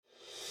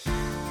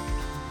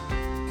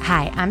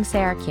Hi, I'm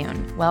Sarah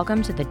Kuhn.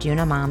 Welcome to the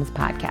Juna Moms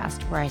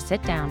podcast, where I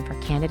sit down for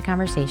candid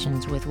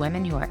conversations with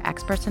women who are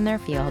experts in their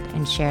field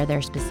and share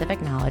their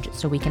specific knowledge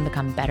so we can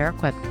become better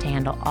equipped to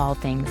handle all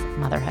things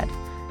motherhood.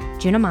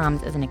 Juna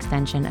Moms is an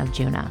extension of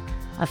Juna,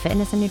 a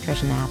fitness and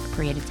nutrition app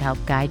created to help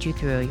guide you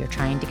through your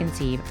trying to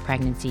conceive,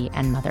 pregnancy,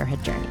 and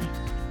motherhood journey.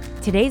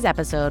 Today's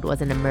episode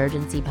was an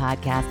emergency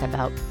podcast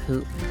about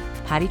poop.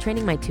 Potty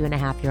training my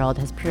 2.5-year-old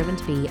has proven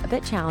to be a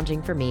bit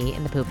challenging for me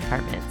in the poop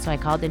department, so I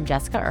called in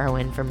Jessica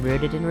Irwin from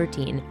Rooted in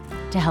Routine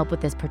to help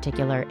with this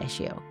particular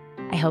issue.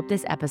 I hope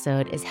this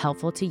episode is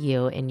helpful to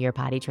you in your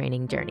potty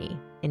training journey.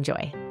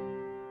 Enjoy.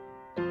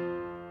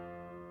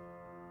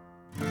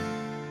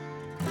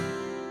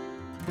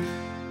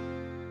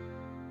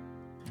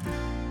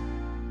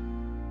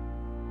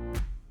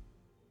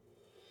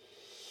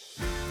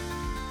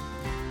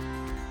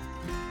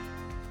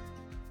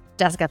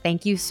 Jessica,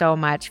 thank you so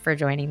much for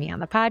joining me on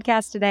the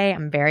podcast today.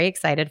 I'm very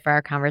excited for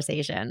our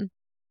conversation.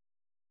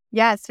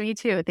 Yes, me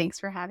too. Thanks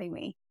for having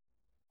me.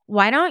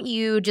 Why don't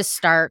you just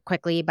start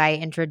quickly by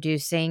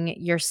introducing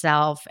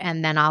yourself,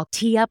 and then I'll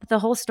tee up the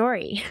whole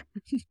story.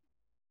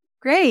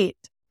 Great.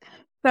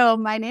 So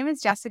my name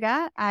is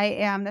Jessica. I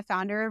am the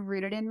founder of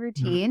Rooted in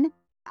Routine.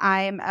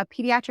 I'm a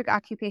pediatric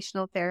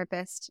occupational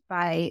therapist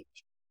by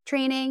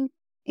training,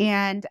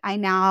 and I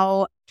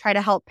now try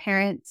to help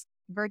parents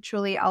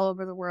virtually all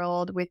over the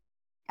world with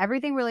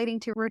everything relating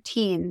to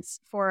routines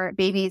for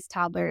babies,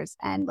 toddlers,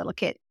 and little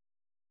kids.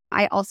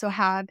 I also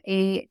have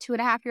a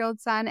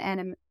 2.5-year-old son, and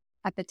am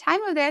at the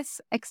time of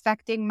this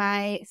expecting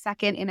my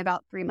second in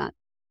about 3 months.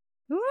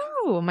 Ooh,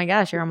 oh my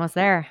gosh, you're almost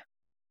there.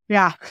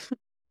 Yeah.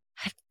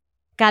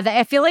 God,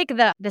 I feel like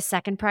the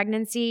second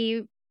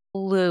pregnancy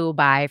flew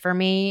by for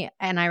me.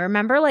 And I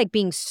remember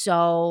being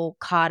so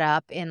caught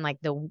up in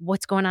the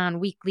what's going on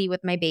weekly with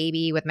my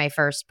baby, with my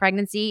first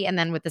pregnancy. And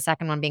then with the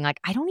second one being I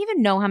don't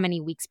even know how many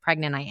weeks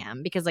pregnant I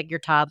am, because your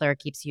toddler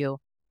keeps you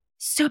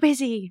so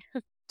busy.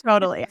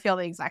 Totally. I feel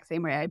the exact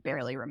same way. I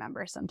barely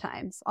remember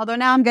sometimes. Although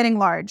now I'm getting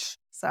large.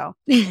 So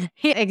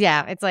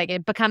yeah, it's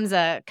it becomes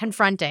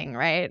confronting,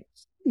 right?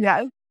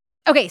 Yeah.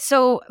 Okay,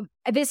 so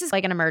this is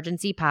an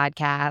emergency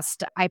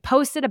podcast. I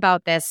posted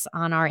about this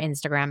on our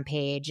Instagram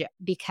page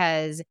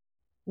because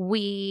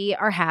we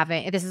are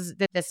having this is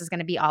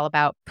going to be all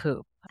about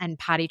poop and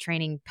potty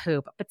training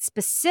poop, but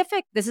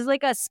this is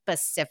a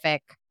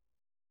specific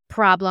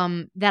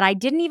problem that I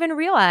didn't even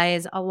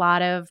realize a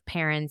lot of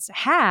parents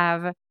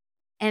have,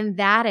 and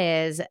that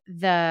is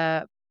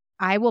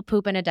I will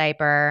poop in a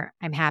diaper.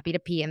 I'm happy to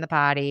pee in the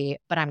potty,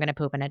 but I'm going to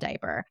poop in a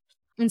diaper.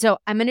 And so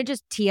I'm going to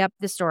just tee up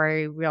the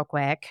story real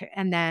quick.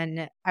 And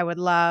then I would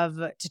love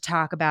to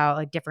talk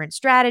about different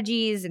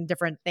strategies and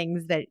different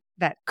things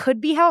that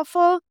could be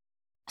helpful.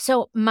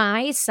 So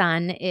my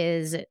son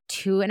is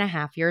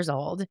 2.5 years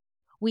old.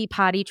 We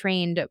potty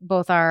trained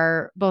both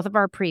of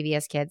our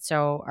previous kids,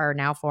 so our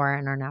now 4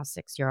 and our now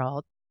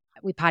 6-year-old.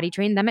 We potty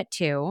trained them at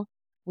 2.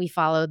 We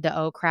followed the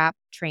OCRAP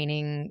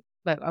training,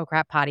 the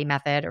OCRAP potty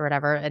method or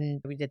whatever,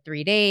 and we did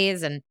 3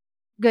 days. And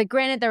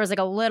granted, there was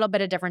a little bit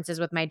of differences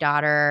with my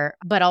daughter,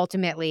 but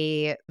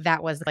ultimately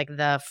that was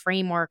the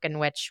framework in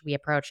which we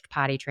approached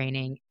potty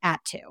training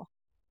at 2.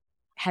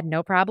 Had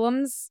no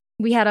problems.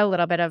 We had a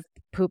little bit of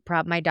poop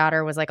problem. My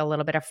daughter was a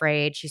little bit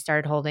afraid. She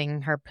started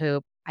holding her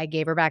poop. I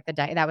gave her back the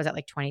diaper. That was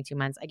at 22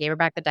 months. I gave her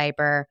back the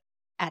diaper.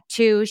 At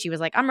 2, she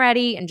was I'm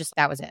ready. And just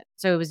that was it.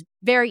 So it was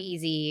very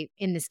easy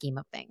in the scheme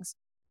of things.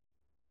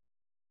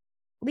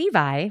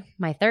 Levi,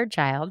 my third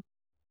child,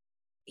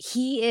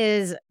 he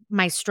is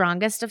my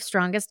strongest of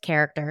strongest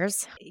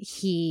characters.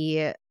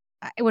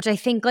 Which I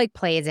think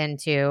plays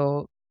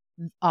into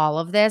all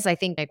of this. I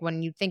think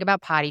when you think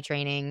about potty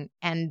training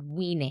and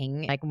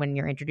weaning, when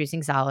you're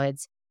introducing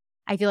solids,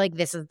 I feel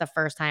this is the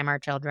first time our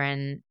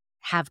children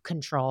have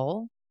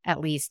control, at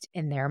least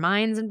in their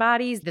minds and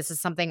bodies. This is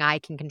something I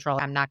can control.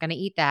 I'm not going to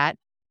eat that.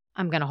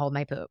 I'm going to hold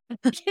my poop.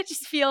 It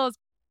just feels,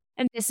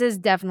 and this has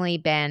definitely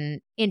been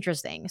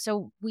interesting.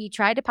 So we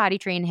tried to potty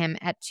train him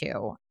at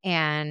 2,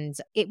 and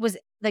it was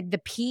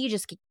the pee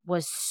just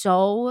was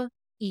so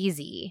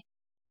easy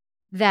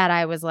that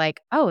I was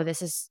oh,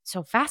 this is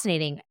so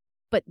fascinating.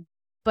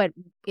 But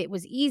it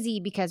was easy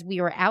because we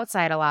were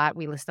outside a lot.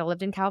 We still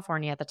lived in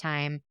California at the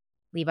time.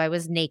 Levi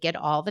was naked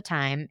all the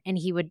time, and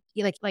he would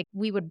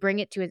we would bring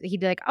it to he'd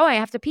be oh, I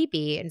have to pee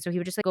pee, and so he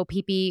would just go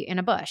pee pee in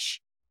a bush.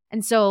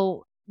 And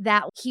so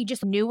that he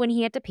just knew when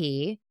he had to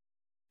pee,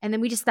 and then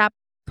we just stopped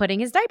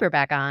putting his diaper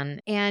back on.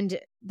 And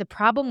the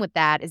problem with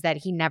that is that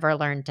he never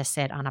learned to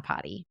sit on a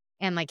potty,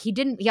 and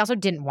he also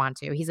didn't want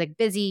to. He's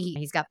busy.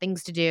 He's got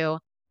things to do,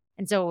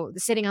 and so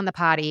sitting on the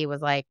potty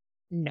was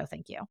no,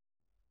 thank you.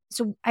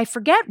 So I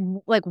forget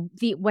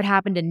what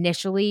happened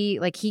initially.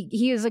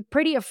 He was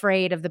pretty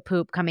afraid of the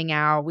poop coming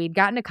out. We'd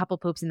gotten a couple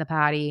poops in the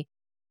potty,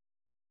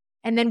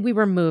 and then we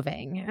were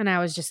moving. And I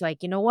was just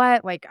you know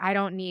what? I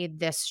don't need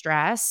this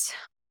stress.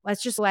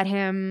 Let's just let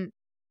him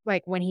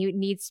when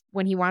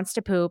he wants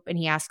to poop and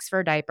he asks for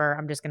a diaper,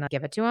 I'm just going to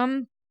give it to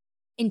him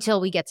until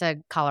we get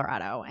to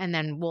Colorado, and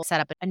then we'll set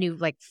up a new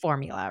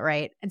formula,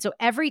 right? And so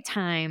every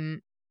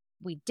time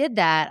we did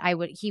that,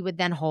 he would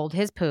then hold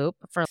his poop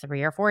for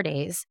 3 or 4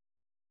 days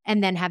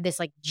and then have this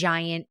like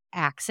giant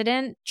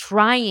accident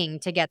trying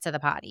to get to the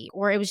potty,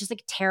 or it was just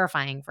like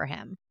terrifying for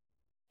him.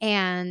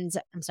 And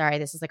I'm sorry,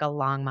 this is like a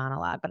long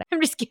monologue, but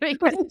I'm just giving.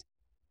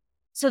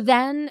 So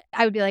then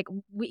I would be like,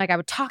 I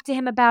would talk to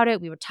him about it.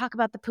 We would talk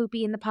about the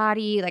poopy in the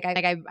potty. I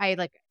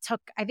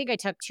think I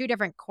took 2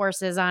 different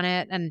courses on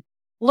it and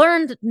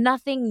learned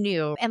nothing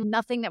new and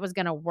nothing that was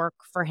going to work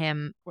for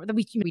him.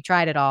 We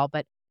tried it all,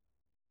 but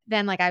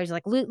then I was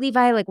like,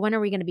 Levi, when are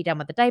we going to be done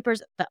with the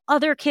diapers? The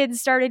other kids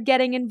started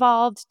getting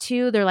involved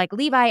too. They're like,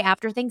 Levi,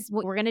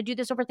 we're going to do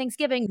this over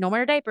Thanksgiving, no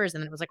more diapers.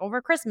 And then it was like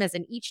over Christmas.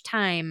 And each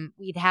time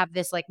we'd have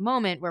this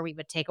moment where we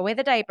would take away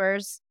the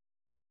diapers,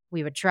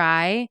 we would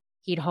try,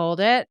 he'd hold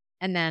it,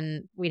 and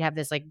then we'd have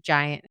this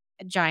giant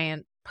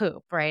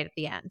poop right at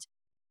the end.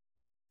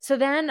 So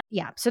then,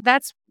 so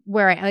that's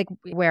where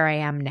I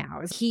am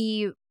now.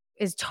 He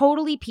is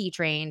totally pee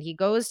trained. He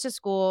goes to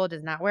school,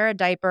 does not wear a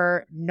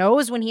diaper,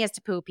 knows when he has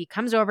to poop. He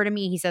comes over to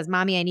me. He says,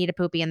 Mommy, I need a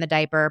poopy in the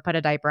diaper. Put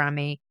a diaper on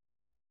me.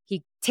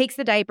 He takes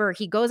the diaper.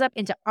 He goes up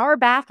into our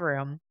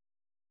bathroom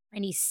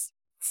and he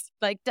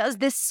does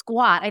this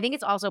squat. I think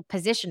it's also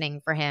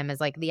positioning for him, is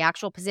the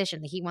actual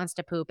position that he wants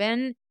to poop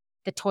in.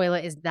 The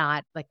toilet is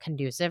not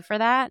conducive for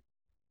that.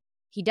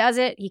 He does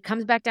it. He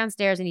comes back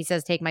downstairs and he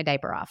says, take my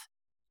diaper off.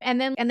 And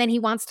then he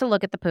wants to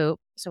look at the poop.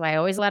 So I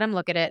always let him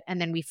look at it.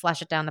 And then we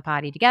flush it down the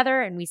potty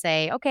together and we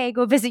say, okay,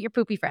 go visit your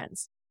poopy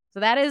friends. So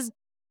that is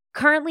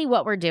currently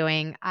what we're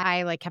doing.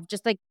 I have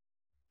just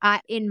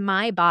in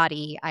my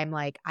body, I'm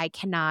I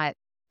cannot,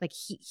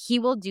 he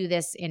will do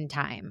this in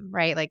time,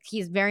 right?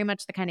 He's very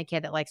much the kind of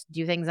kid that likes to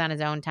do things on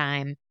his own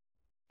time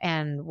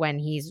and when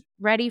he's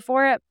ready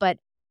for it. But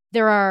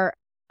there are,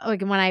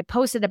 when I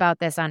posted about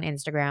this on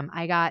Instagram,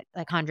 I got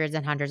hundreds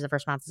and hundreds of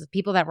responses of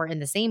people that were in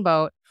the same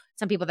boat,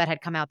 some people that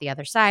had come out the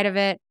other side of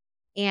it.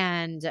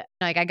 And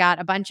I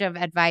got a bunch of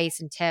advice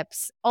and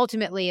tips.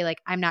 Ultimately,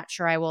 I'm not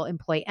sure I will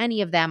employ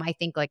any of them. I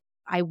think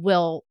I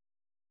will,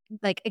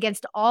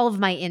 against all of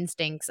my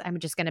instincts, I'm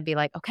just going to be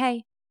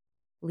okay,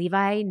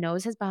 Levi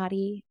knows his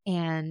body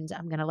and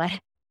I'm going to let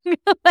him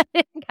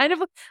kind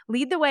of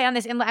lead the way on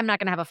this. And I'm not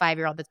going to have a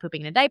 5-year-old that's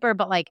pooping in a diaper,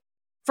 but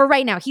for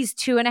right now, he's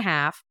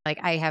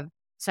 2.5.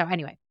 So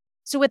anyway,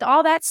 so with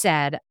all that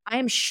said,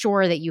 I'm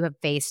sure that you have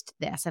faced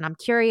this and I'm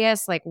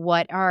curious,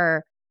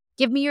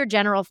 give me your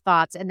general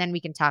thoughts and then we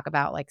can talk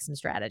about some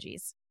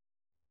strategies.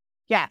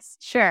 Yes,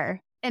 sure.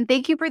 And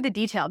thank you for the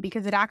detail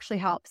because it actually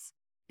helps,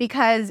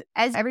 because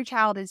as every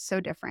child is so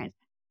different.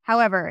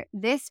 However,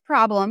 this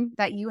problem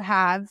that you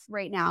have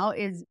right now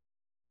is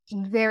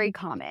very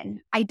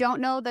common. I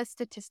don't know the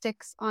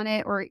statistics on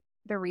it or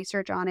the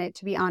research on it,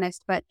 to be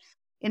honest, but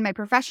in my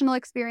professional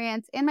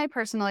experience, in my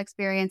personal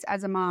experience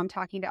as a mom,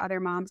 talking to other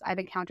moms, I've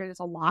encountered this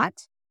a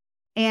lot.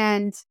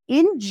 And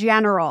in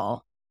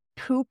general,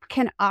 poop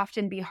can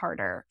often be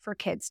harder for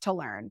kids to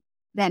learn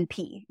than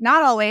pee.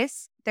 Not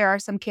always. There are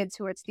some kids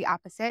who it's the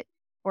opposite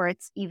or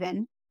it's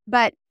even.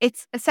 But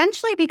it's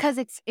essentially because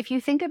if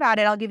you think about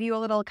it, I'll give you a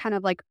little kind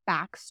of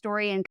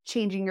backstory and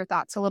changing your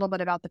thoughts a little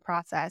bit about the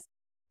process.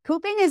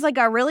 Pooping is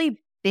a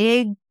really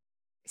big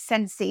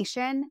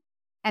sensation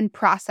and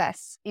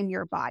process in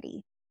your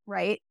body,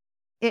 right?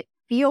 It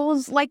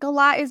feels like a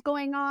lot is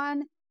going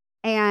on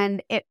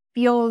and it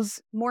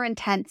feels more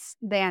intense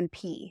than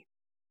pee,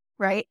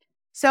 right?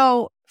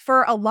 So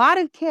for a lot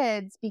of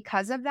kids,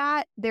 because of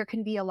that, there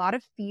can be a lot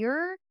of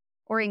fear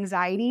or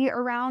anxiety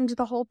around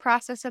the whole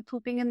process of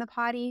pooping in the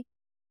potty.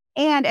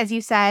 And as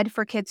you said,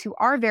 for kids who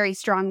are very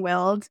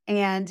strong-willed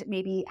and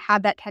maybe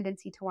have that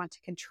tendency to want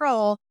to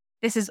control,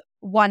 this is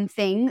one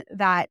thing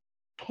that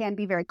can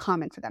be very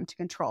common for them to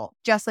control.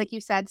 Just like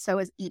you said, so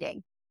is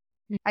eating.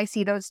 I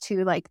see those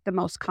two the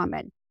most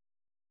common.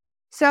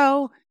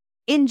 So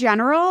in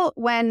general,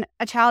 when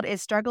a child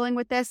is struggling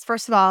with this,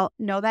 first of all,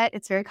 know that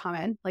it's very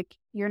common.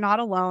 You're not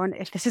alone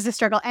if this is a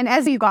struggle. And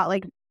as you got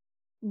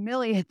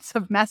millions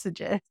of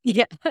messages.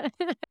 Yeah.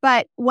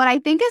 But what I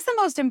think is the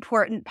most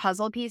important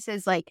puzzle piece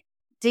is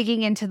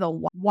digging into the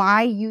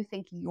why you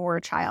think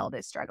your child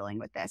is struggling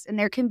with this. And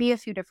there can be a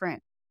few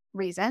different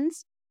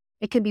reasons.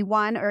 It can be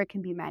one or it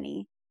can be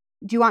many.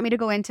 Do you want me to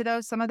go into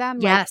those, some of them?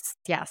 Yes.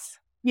 Yes.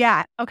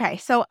 Yeah. Okay.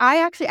 So I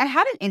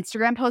had an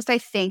Instagram post, I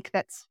think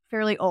that's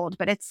fairly old,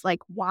 but it's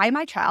why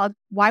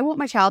won't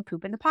my child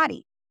poop in the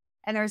potty?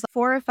 And there's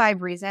 4 or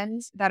 5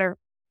 reasons that are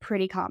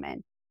pretty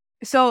common.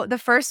 So the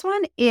first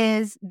one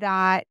is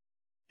that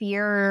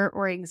fear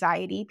or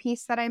anxiety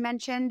piece that I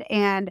mentioned.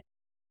 And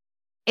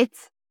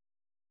it's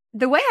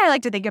the way I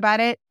like to think about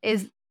it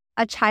is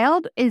a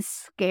child is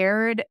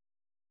scared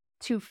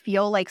to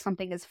feel like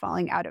something is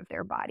falling out of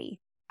their body.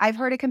 I've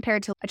heard it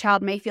compared to a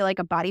child may feel like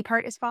a body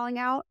part is falling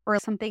out or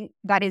something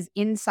that is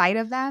inside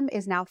of them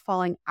is now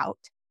falling out.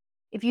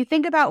 If you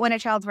think about when a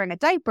child's wearing a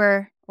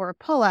diaper or a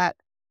pull-up,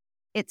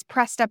 it's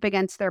pressed up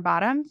against their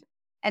bottom.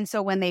 And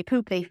so when they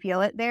poop, they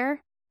feel it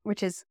there,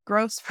 which is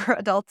gross for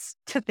adults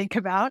to think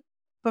about.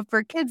 But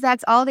for kids,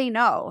 that's all they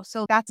know.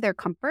 So that's their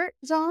comfort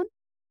zone.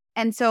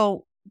 And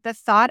so the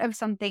thought of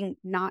something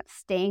not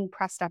staying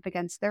pressed up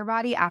against their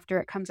body after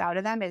it comes out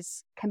of them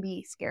can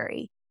be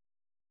scary.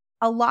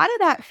 A lot of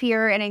that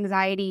fear and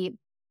anxiety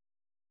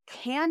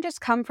can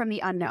just come from the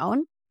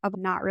unknown of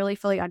not really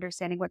fully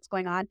understanding what's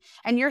going on.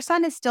 And your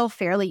son is still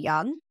fairly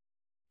young.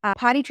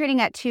 Potty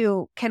training at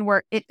 2 can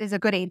work. It is a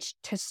good age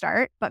to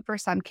start. But for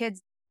some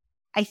kids,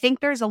 I think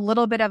there's a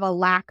little bit of a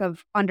lack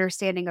of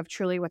understanding of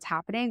truly what's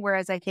happening.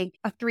 Whereas I think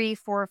a 3,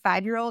 4,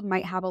 5-year-old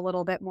might have a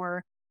little bit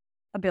more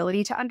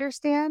ability to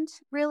understand,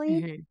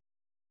 really. Mhm.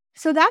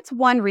 So that's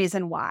one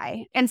reason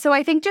why. And so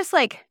I think just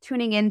like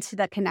tuning into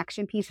the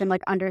connection piece and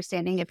like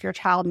understanding if your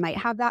child might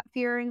have that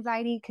fear or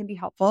anxiety can be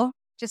helpful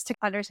just to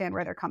understand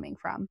where they're coming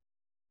from.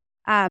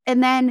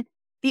 And then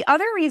the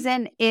other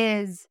reason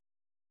is,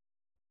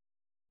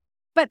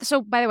 But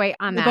so by the way,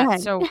 on go that,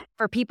 ahead. so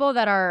for people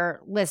that are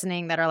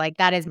listening that are like,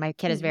 that is my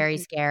kid is very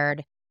Mhm.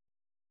 scared.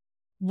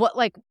 What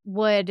like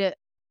would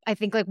I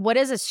think like what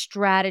is a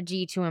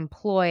strategy to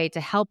employ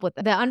to help with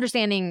the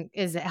understanding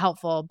is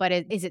helpful, but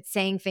is it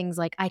saying things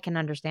like I can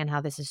understand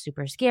how this is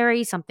super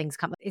scary, something's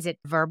coming. Is it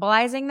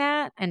verbalizing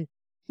that? And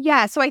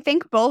Yeah, so I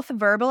think both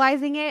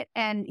verbalizing it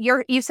and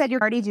you said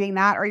you're already doing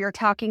that or you're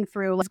talking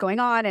through what's going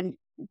on and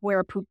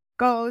where poop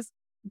goes.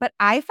 But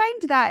I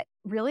find that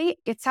really,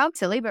 it sounds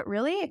silly, but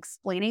really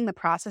explaining the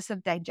process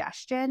of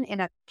digestion in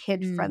a mm,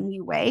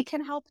 kid-friendly way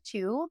can help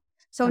too.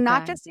 So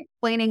not okay. just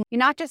explaining, you're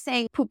not just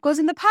saying poop goes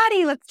in the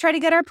potty, let's try to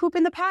get our poop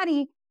in the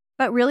potty,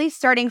 but really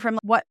starting from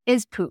what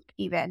is poop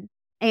even?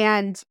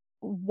 And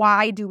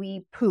why do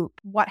we poop?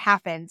 What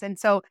happens? And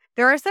so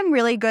there are some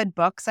really good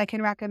books I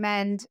can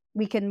recommend.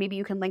 Maybe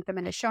you can link them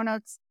in the show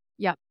notes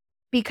Yep.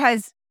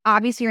 because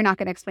obviously you're not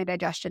going to explain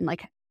digestion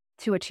like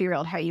to a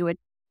 2-year-old how you would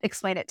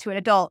explain it to an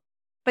adult.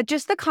 But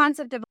just the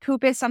concept of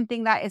poop is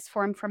something that is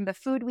formed from the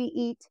food we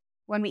eat.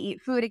 When we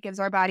eat food, it gives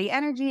our body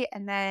energy.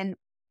 And then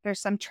there's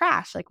some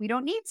trash. Like we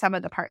don't need some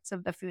of the parts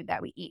of the food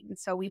that we eat. And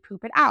so we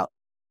poop it out.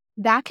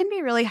 That can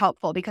be really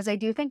helpful because I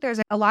do think there's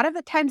a lot of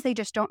the times they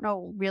just don't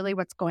know really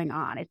what's going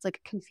on. It's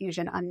like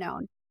confusion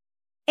unknown.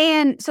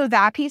 And so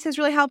that piece is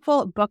really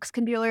helpful. Books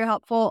can be really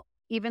helpful.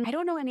 Even I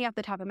don't know any off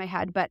the top of my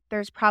head, but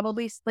there's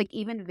probably like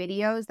even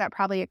videos that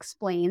probably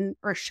explain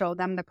or show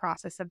them the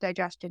process of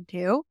digestion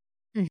too.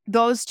 Mm,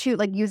 Those two,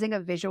 like using a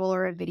visual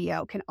or a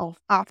video, can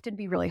often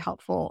be really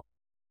helpful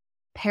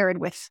paired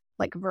with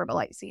like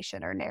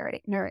verbalization or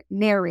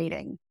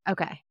narrating.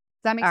 okay. Does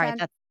that make All right.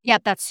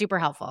 sense? That's super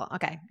helpful.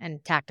 Okay.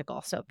 And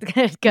tactical. So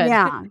good. Good.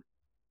 Yeah.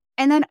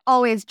 And then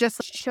always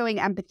just showing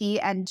empathy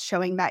and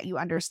showing that you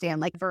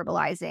understand, like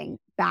verbalizing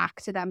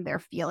back to them their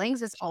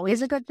feelings is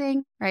always a good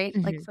thing, right?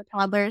 Like Mhm. for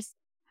toddlers.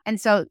 And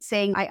so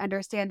saying, I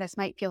understand this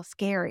might feel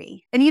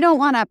scary. And you don't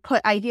want to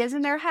put ideas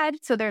in their head.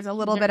 So there's a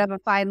little No. bit of a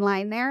fine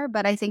line there,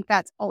 but I think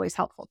that's always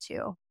helpful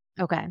too.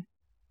 Okay.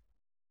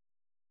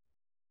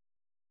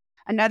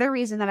 Another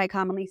reason that I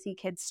commonly see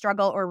kids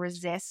struggle or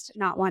resist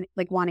not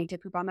wanting to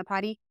poop on the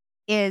potty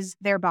is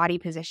their body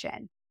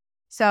position. Mm,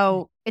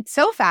 So it's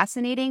so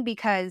fascinating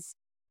because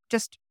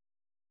just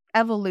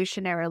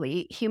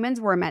evolutionarily, humans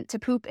were meant to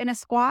poop in a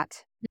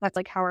squat. That's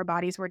like how our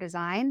bodies were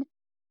designed.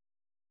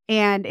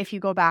 And if you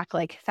go back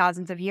like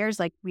thousands of years,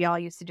 like we all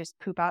used to just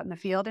poop out in the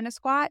field in a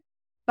squat.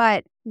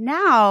 But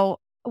now,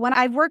 when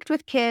I've worked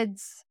with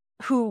kids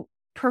who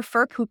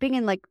prefer pooping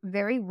in like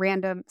very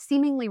random,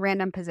 seemingly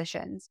random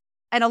positions,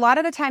 and a lot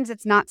of the times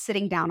it's not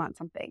sitting down on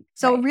something.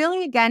 So, right.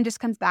 really, again, just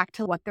comes back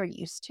to what they're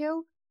used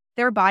to.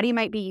 Their body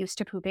might be used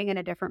to pooping in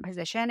a different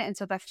position. And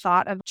so, the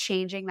thought of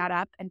changing that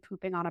up and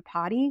pooping on a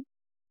potty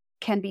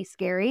can be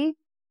scary.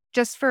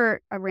 Just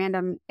for a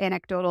random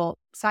anecdotal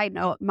side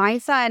note, my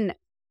son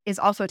is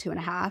also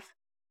 2.5.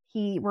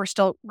 We're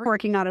still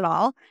working on it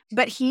all,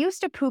 but he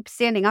used to poop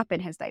standing up in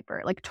his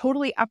diaper, like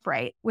totally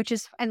upright, which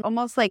is and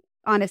almost like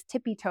on his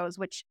tippy toes,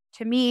 which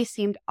to me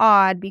seemed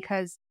odd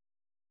because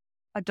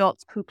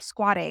adults poop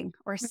squatting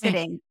or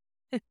sitting.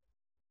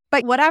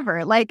 But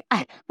whatever, like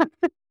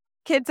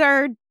kids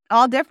are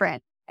all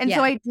different. And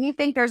so Yeah. I do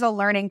think there's a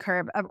learning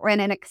curve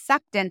and an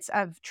acceptance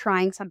of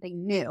trying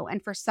something new.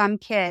 And for some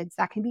kids,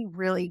 that can be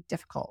really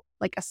difficult,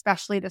 like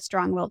especially the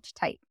strong-willed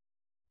type.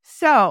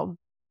 So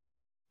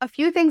a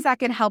few things that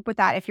can help with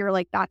that if you're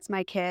like, that's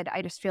my kid.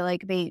 I just feel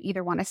like they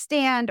either want to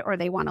stand or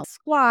they want to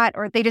squat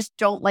or they just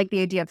don't like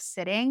the idea of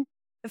sitting.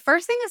 The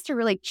first thing is to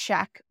really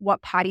check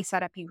what potty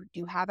setup you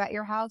do have at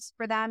your house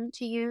for them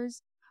to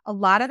use. A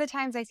lot of the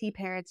times I see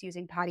parents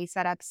using potty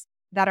setups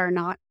that are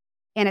not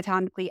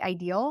anatomically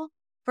ideal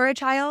for a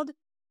child.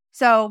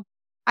 So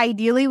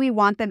ideally, we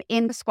want them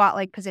in the squat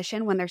like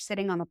position when they're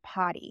sitting on the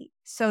potty.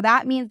 So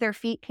that means their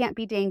feet can't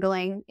be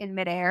dangling in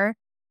midair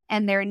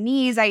and their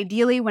knees,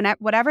 ideally,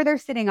 whatever they're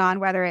sitting on,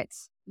 whether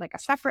it's like a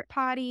separate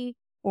potty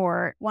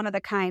or one of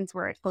the kinds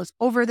where it goes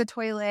over the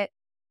toilet,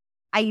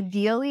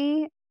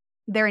 ideally,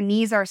 their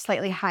knees are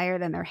slightly higher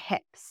than their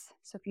hips.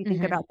 So if you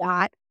think Mhm. about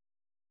that,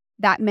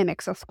 that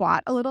mimics a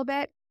squat a little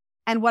bit.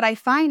 And what I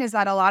find is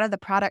that a lot of the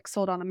products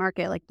sold on the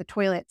market, like the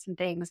toilets and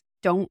things,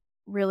 don't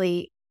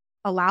really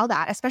allow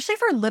that, especially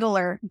for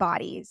littler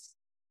bodies.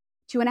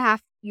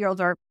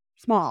 2.5-year-olds are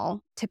small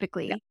Yeah.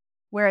 typically.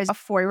 whereas a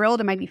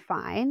 4-year-old, it might be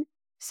fine.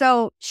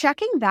 So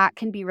checking that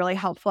can be really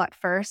helpful at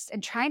first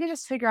and trying to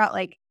just figure out,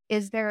 like,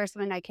 is there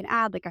something I can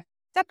add, like a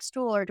step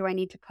stool, or do I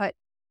need to put,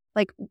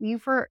 like,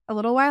 for a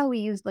little while, we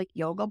used like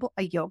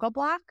a yoga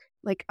block,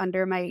 like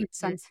under my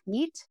son's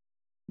feet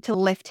to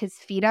lift his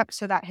feet up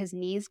so that his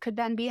knees could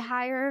then be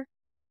higher.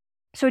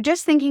 So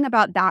just thinking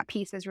about that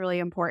piece is really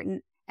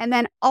important. And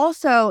then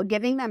also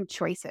giving them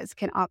choices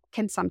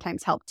can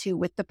sometimes help too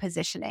with the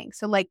positioning.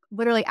 So like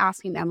literally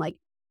asking them, like,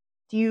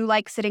 do you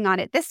like sitting on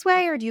it this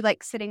way or do you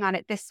like sitting on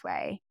it this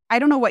way? I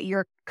don't know what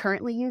you're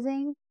currently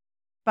using,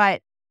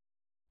 but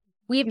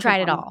we've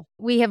tried it all.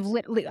 We have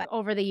literally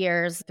over the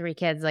years, 3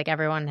 kids, like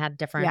everyone had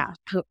different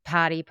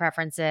potty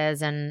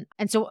preferences. And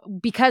so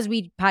because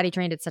we potty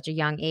trained at such a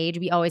young age,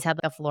 we always had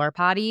the floor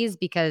potties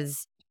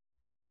because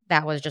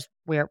that was just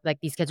where, like,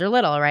 these kids are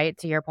little, right?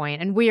 To your point.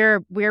 And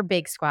we're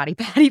big Squatty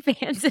Potty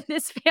fans in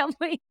this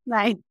family.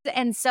 Right.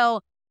 And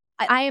so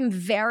I am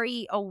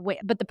very aware.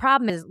 But the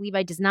problem is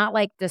Levi does not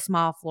like the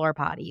small floor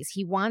potties.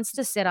 He wants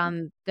to sit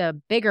on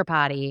the bigger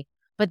potty,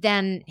 but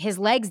then his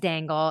legs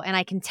dangle. And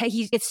I can tell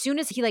as soon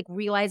as he like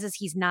realizes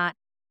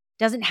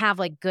doesn't have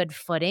like good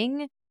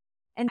footing.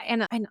 And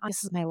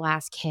this is my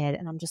last kid.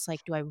 And I'm just like,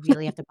 do I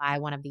really have to buy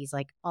one of these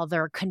like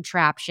other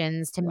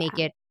contraptions to make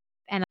it?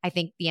 And I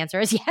think the answer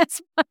is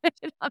yes. But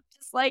I'm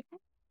just like,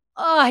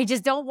 oh, I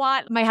just don't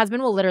want. My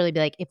husband will literally be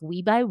like, if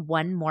we buy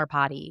one more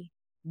potty,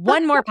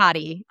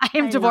 I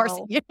am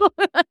divorcing you.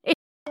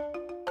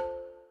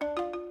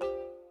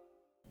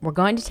 We're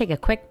going to take a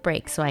quick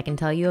break so I can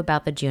tell you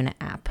about the Juna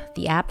app,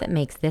 the app that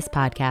makes this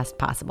podcast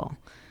possible.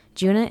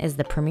 Juna is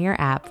the premier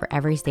app for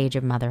every stage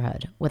of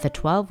motherhood, with a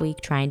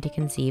 12-week trying to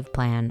conceive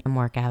plan and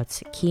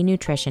workouts, key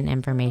nutrition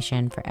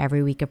information for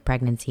every week of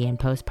pregnancy and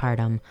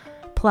postpartum,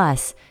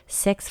 plus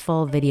 6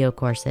 full video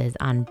courses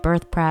on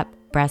birth prep,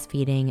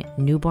 breastfeeding,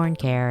 newborn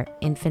care,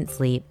 infant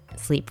sleep,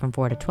 sleep from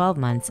 4 to 12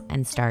 months,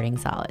 and starting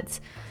solids.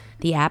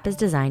 The app is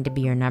designed to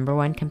be your number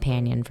one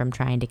companion from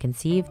trying to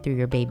conceive through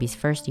your baby's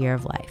first year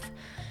of life.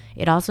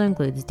 It also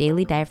includes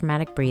daily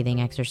diaphragmatic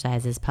breathing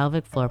exercises,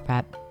 pelvic floor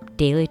prep,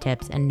 daily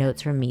tips, and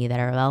notes from me that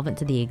are relevant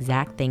to the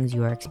exact things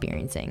you are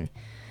experiencing.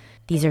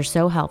 These are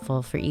so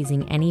helpful for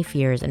easing any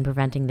fears and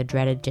preventing the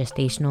dreaded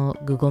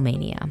gestational Google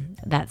mania,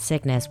 that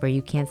sickness where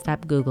you can't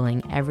stop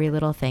Googling every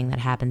little thing that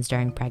happens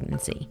during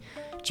pregnancy.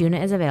 Juna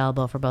is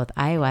available for both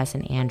iOS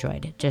and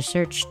Android. Just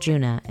search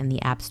Juna in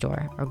the App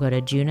Store or go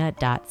to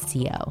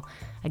juna.co.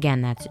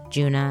 Again, that's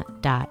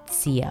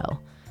juna.co.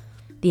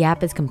 The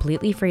app is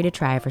completely free to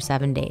try for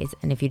 7 days,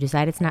 and if you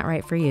decide it's not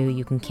right for you,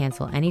 you can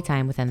cancel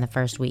anytime within the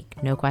first week.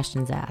 No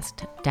questions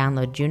asked.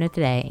 Download Juna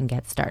today and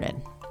get started.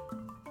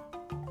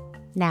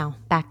 Now,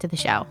 back to the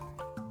show.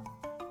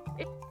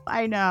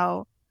 I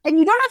know. And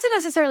you don't have to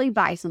necessarily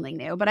buy something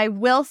new, but I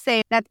will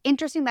say that's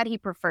interesting that he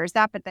prefers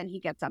that, but then he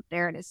gets up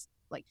there and is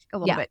like a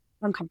little bit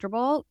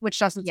uncomfortable, which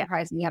doesn't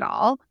surprise me at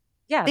all.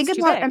 Yeah.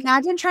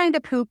 Imagine trying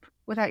to poop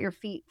without your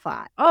feet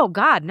flat. Oh,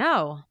 God,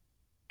 no.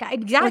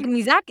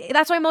 Exactly.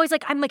 That's why I'm always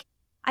like,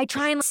 I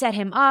try and set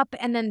him up,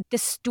 and then the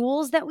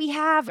stools that we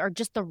have are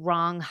just the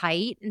wrong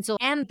height. And so,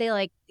 and they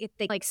like, if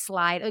they like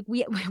slide, like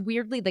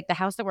weirdly, like the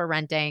house that we're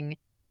renting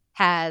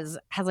has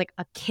like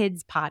a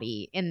kid's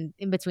potty in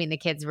between the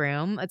kids'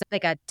 room. It's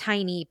like a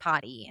tiny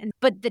potty.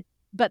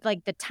 But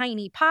like the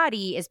tiny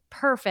potty is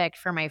perfect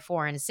for my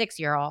 4 and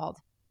 6-year-old.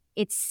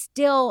 It's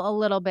still a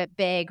little bit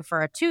big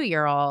for a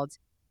 2-year-old.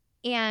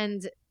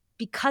 And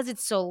because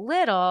it's so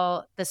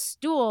little, the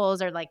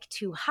stools are like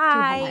too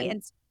high.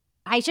 And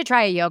I should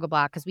try a yoga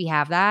block because we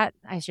have that.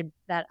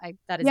 That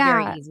is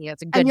very easy.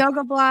 It's a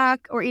yoga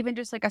block, or even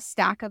just like a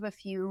stack of a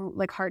few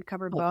like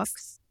hardcover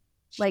books.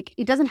 Like,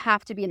 it doesn't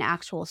have to be an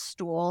actual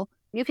stool.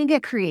 You can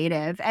get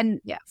creative.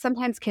 And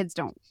sometimes kids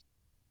don't.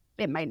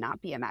 It might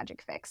not be a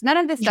magic fix. None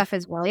of this stuff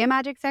is really a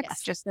magic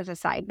fix. Just as a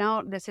side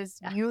note, this is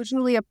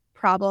usually a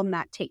problem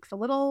that takes a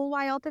little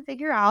while to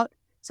figure out.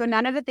 So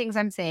none of the things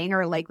I'm saying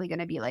are likely going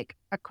to be like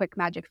a quick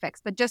magic fix,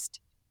 but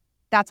just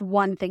that's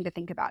one thing to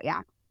think about.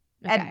 Yeah.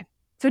 Okay. And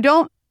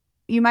so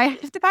you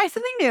might have to buy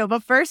something new,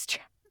 but first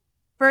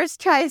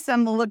try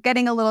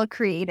getting a little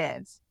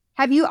creative.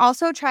 Have you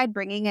also tried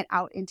bringing it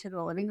out into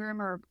the living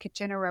room or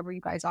kitchen or wherever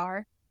you guys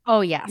are?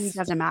 Oh, yes. It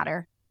doesn't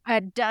matter.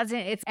 It doesn't.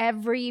 It's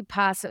every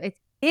possible. It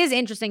is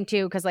interesting,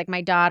 too, because like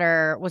my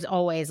daughter was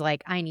always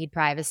like, I need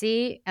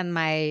privacy. And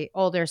my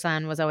older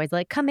son was always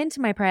like, come into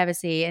my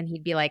privacy. And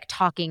he'd be like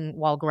talking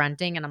while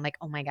grunting. And I'm like,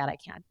 oh, my God, I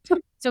can't.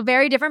 So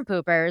very different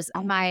poopers.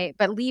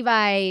 But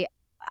Levi,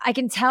 I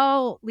can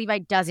tell Levi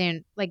does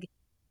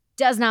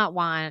not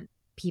want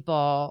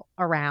people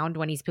around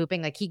when he's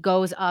pooping. Like, he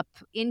goes up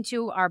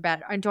into our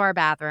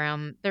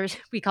bathroom.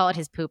 We call it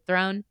his poop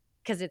throne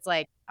because it's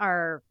like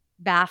our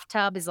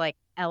bathtub is like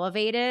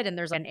elevated and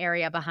there's an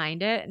area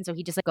behind it, and so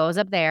he just like goes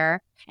up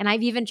there. And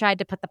I've even tried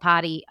to put the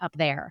potty up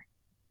there.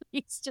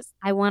 It's just,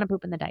 I want to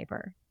poop in the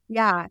diaper.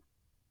 Yeah.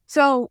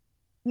 So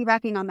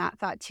backing on that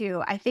thought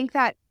too, I think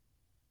that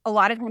a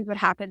lot of times what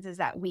happens is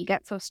that we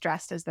get so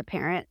stressed as the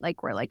parent,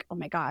 like we're like, oh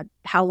my God,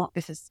 how long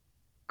this is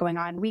going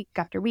on week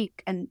after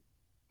week, and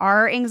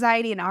our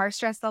anxiety and our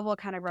stress level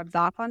kind of rubs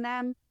off on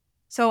them.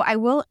 So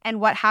and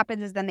what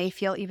happens is then they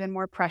feel even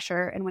more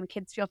pressure. And when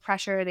kids feel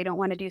pressure, they don't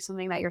want to do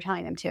something that you're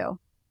telling them to,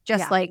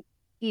 just like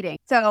eating.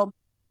 So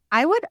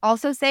I would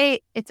also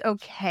say it's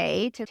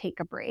okay to take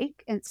a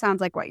break. It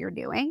sounds like what you're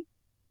doing.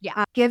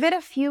 Yeah. Give it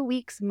a few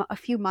weeks, a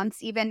few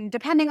months, even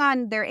depending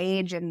on their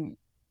age and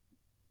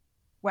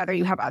whether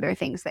you have other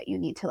things that you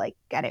need to like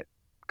get it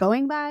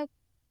going by,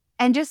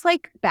 and just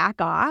like back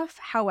off.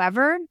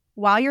 However,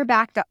 while you're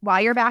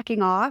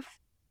backing off,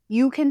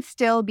 you can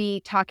still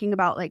be talking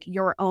about like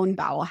your own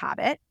bowel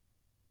habit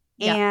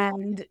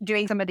and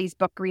doing some of these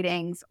book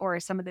readings or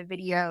some of the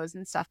videos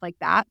and stuff like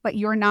that, but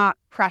you're not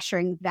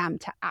pressuring them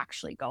to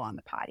actually go on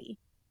the potty.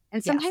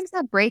 And sometimes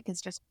that break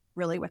is just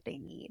really what they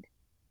need.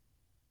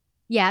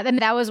 Yeah, then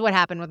that was what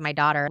happened with my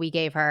daughter. We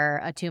gave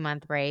her a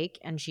 2-month break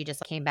and she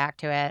just came back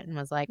to it and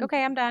was like,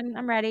 okay, I'm done.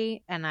 I'm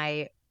ready. And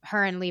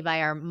her and Levi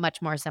are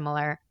much more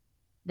similar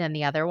than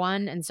the other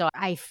one. And so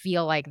I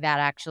feel like that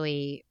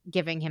actually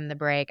giving him the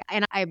break,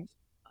 and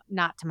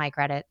not to my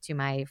credit, to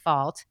my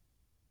fault,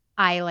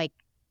 I'm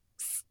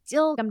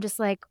just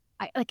like,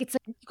 it's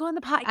like, go on the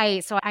pot.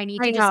 So I need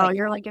to just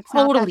you're like, it's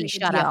totally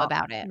shut up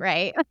about it.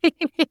 Right.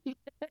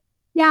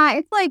 Yeah.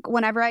 It's like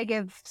whenever I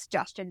give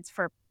suggestions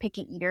for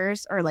picky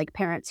eaters or like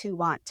parents who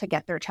want to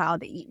get their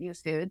child to eat new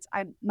foods,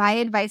 my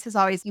advice is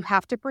always, you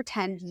have to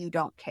pretend you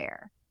don't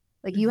care.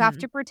 Like you have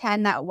to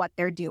pretend that what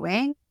they're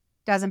doing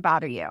doesn't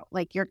bother you.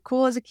 Like you're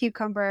cool as a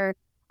cucumber.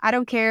 I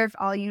don't care if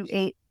all you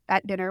ate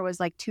at dinner was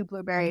like 2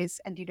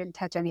 blueberries and you didn't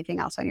touch anything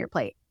else on your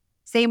plate.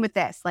 Same with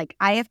this. Like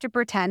I have to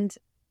pretend,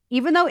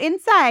 even though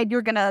inside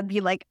you're going to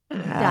be like,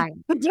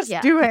 just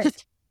do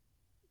it.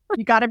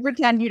 You got to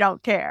pretend you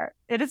don't care.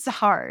 It is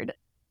hard.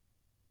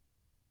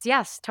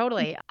 Yes,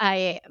 totally.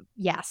 It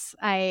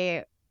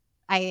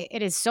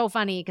is so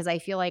funny because I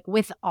feel like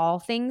with all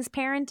things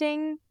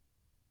parenting,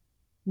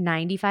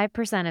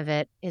 95% of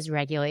it is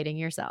regulating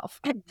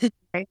yourself.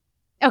 Right.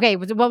 Okay,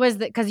 what was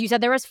because you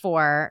said there was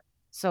 4.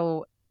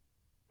 So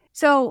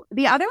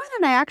the other one,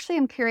 and I actually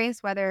am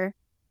curious whether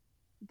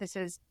this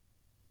is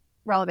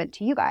relevant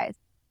to you guys,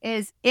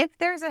 is if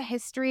there's a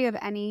history of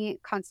any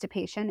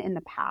constipation in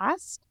the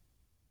past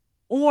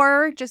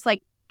or just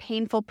like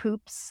painful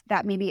poops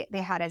that maybe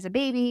they had as a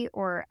baby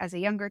or as a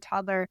younger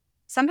toddler,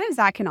 sometimes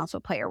that can also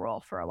play a role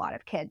for a lot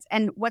of kids.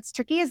 And what's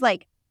tricky is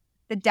like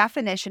the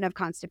definition of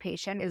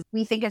constipation is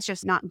we think it's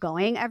just not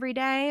going every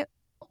day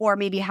or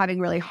maybe having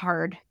really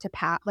hard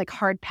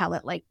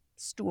pellet like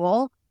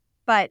stool.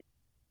 But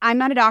I'm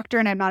not a doctor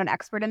and I'm not an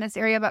expert in this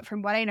area, but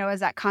from what I know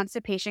is that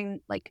constipation,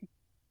 like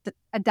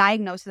a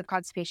diagnosis of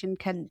constipation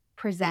can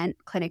present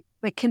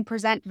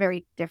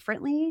very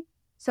differently.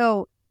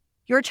 So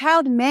your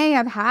child may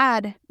have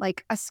had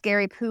like a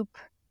scary poop,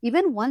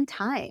 even one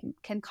time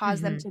can cause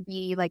them to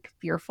be like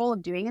fearful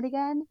of doing it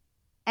again.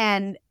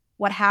 And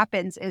what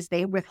happens is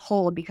they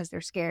withhold because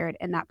they're scared,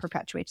 and that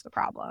perpetuates the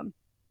problem.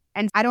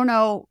 And I don't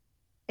know,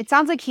 it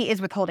sounds like he is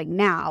withholding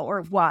now,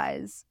 or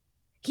was.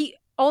 He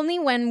only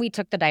when we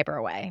took the diaper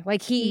away.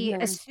 Like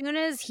as soon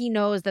as he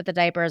knows that the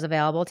diaper is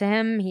available to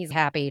him, he's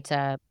happy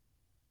to,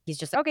 he's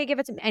just, okay, give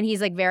it to me. And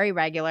he's like very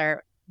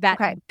regular.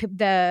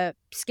 The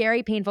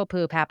scary, painful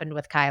poop happened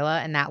with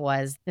Kyla, and that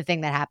was the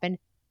thing that happened.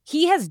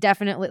 He has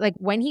definitely, like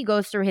when he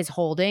goes through his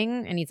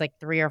holding and he's like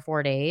 3 or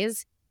 4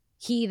 days,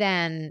 he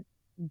then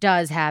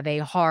does have a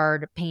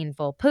hard,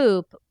 painful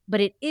poop.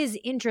 But it is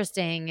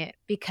interesting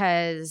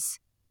because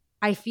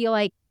I feel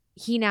like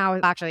he now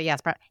actually,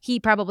 yes, he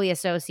probably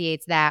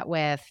associates that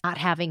with not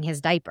having his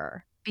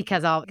diaper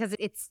because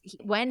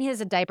when his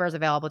diaper is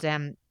available to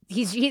him,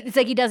 it's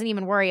like he doesn't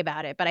even worry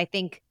about it. But I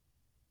think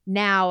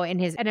now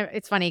and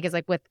it's funny because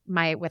like with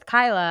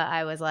Kyla,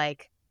 I was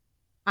like,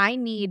 I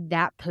need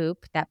that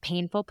poop, that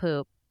painful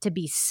poop, to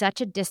be such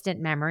a distant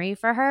memory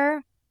for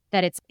her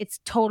that it's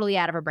totally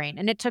out of her brain.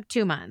 And it took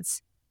 2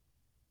 months.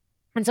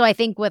 And so I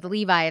think with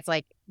Levi, it's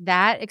like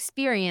that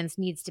experience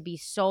needs to be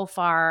so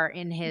far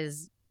in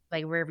his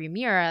like rearview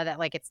mirror that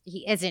like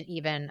he isn't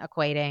even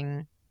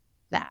equating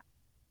that.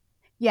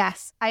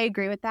 Yes, I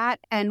agree with that.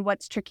 And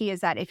what's tricky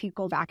is that if you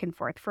go back and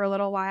forth for a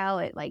little while,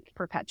 it like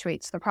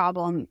perpetuates the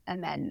problem,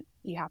 and then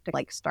you have to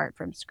like start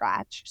from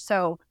scratch.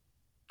 So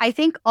I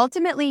think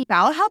ultimately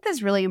bowel health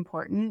is really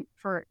important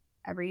for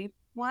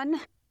everyone.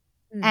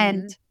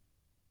 And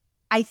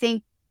I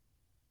think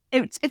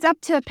it's up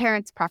to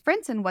parents'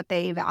 preference and what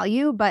they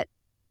value. But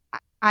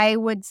I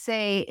would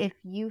say if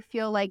you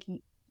feel like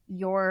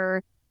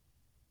you're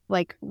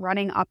like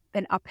running up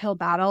an uphill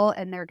battle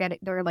and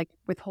they're like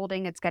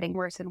withholding, it's getting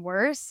worse and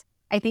worse,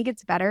 I think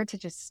it's better to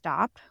just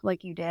stop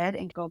like you did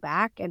and go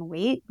back and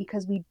wait,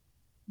 because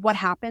what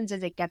happens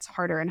is it gets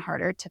harder and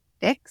harder to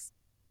fix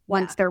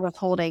once they're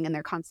withholding and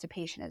their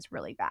constipation is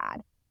really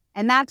bad.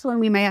 And that's when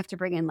we may have to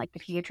bring in like the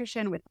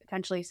pediatrician with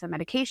potentially some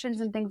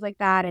medications and things like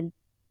that. And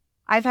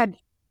I've had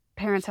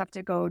parents have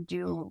to go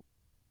do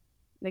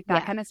like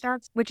that kind of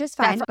stuff, which is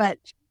fine, but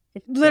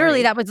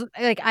literally that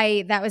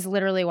was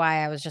literally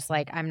why I was just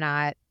like,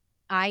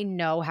 I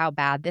know how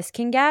bad this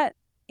can get,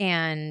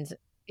 and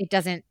it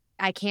doesn't,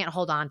 I can't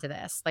hold on to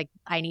this. Like,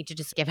 I need to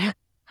just give him,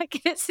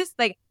 like, it's just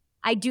like,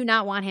 I do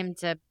not want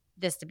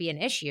this to be an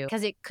issue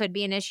because it could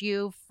be an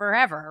issue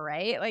forever,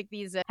 right? Like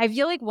I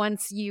feel like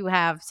once you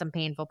have some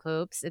painful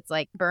poops, it's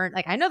like burned.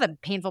 Like I know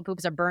that painful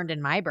poops are burned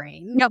in my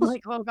brain. I'm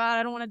like, oh God,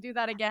 I don't want to do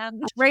that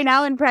again. Right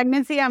now in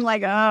pregnancy, I'm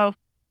like, oh,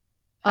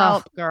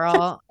 help.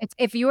 Girl.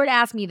 If you were to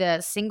ask me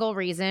the single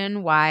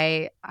reason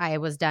why I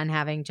was done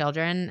having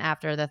children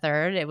after the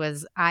third, it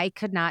was I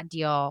could not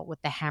deal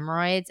with the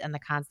hemorrhoids and the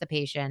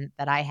constipation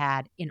that I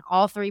had in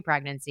all 3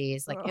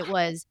 pregnancies. Like it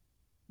was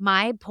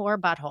my poor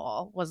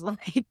butthole was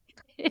like,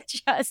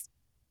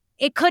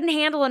 it couldn't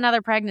handle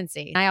another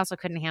pregnancy. I also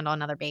couldn't handle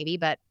another baby,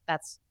 but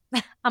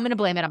I'm going to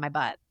blame it on my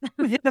butt.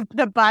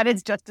 The butt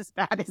is just as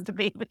bad as the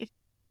baby.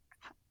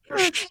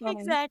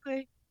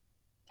 Exactly.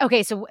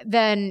 Okay, so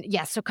then,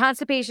 yes, so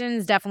constipation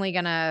is definitely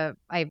gonna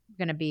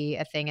be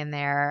a thing in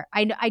there.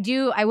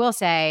 I will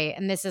say,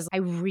 and this is, I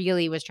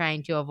really was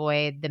trying to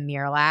avoid the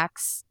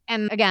Miralax.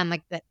 And again,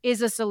 like that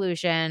is a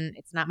solution.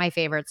 It's not my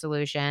favorite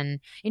solution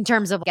in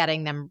terms of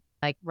getting them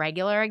like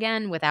regular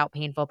again without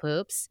painful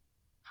poops.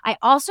 I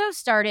also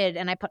started,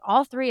 and I put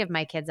all 3 of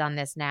my kids on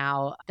this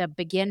now, the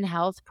Begin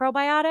Health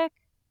probiotic.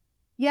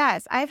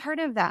 Yes, I've heard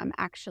of them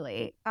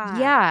actually.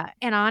 Yeah.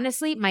 And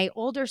honestly, my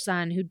older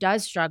son who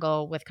does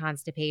struggle with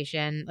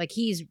constipation, like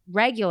he's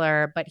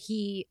regular, but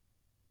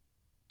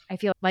I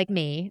feel like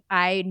me,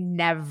 I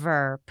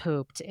never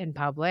pooped in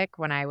public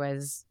when I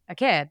was a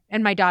kid.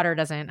 And my daughter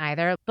doesn't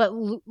either. But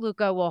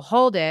Luca will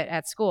hold it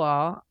at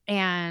school.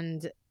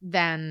 And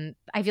then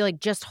I feel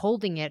like just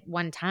holding it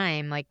one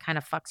time, like kind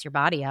of fucks your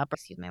body up.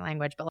 Excuse my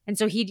language. And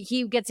so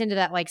he gets into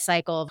that like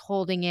cycle of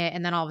holding it.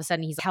 And then all of a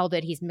sudden he's held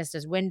it. He's missed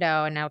his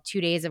window. And now 2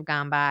 days have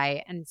gone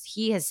by. And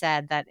he has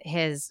said that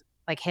his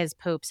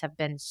poops have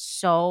been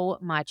so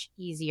much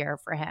easier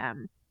for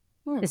him.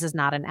 This is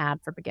not an ad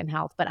for Begin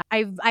Health, but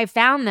I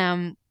found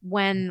them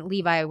when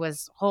Levi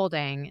was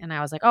holding, and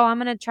I was like, oh, I'm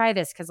going to try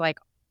this because like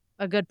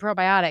a good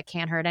probiotic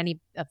can't hurt any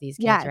of these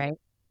kids, right?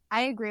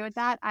 I agree with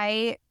that.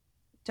 I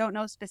don't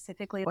know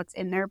specifically what's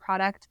in their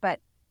product, but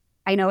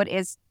I know it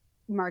is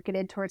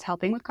marketed towards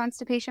helping with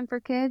constipation for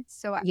kids.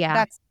 So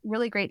that's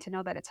really great to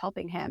know that it's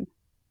helping him.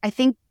 I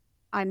think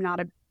I'm not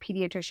a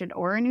pediatrician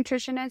or a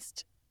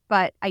nutritionist,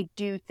 but I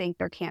do think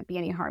there can't be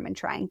any harm in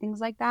trying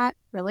things like that,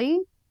 really.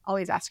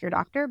 Always ask your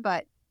doctor,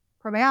 but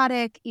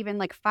probiotic, even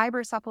like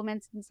fiber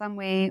supplements in some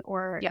way,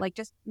 or like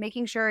just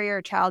making sure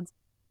your child's,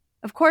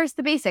 of course,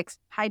 the basics,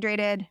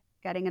 hydrated,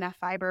 getting enough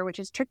fiber, which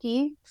is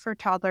tricky for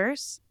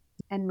toddlers,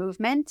 and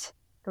movement.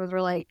 Those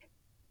are like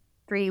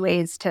 3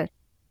 ways to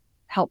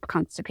help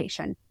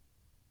constipation.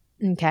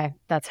 Okay,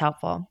 that's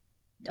helpful.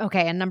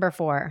 Okay, and number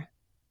 4.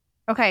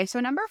 Okay, so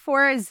number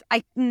 4 is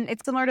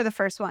it's similar to the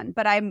first one,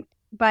 but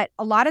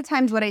a lot of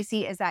times what I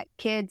see is that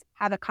kids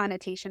have a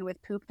connotation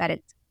with poop that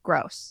it's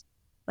gross,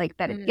 like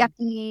that it's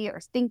yucky or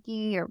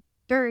stinky or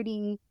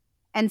dirty.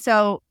 And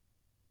so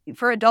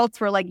for adults,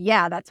 we're like,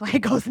 yeah, that's why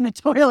it goes in the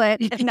toilet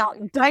and not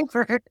in the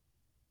diaper.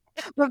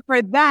 But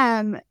for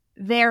them,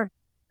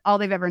 all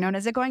they've ever known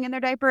is it going in their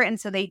diaper. And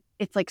so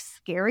it's like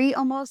scary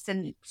almost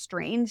and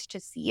strange to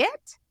see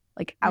it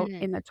like out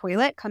in the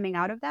toilet coming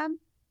out of them.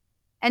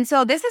 And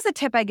so this is a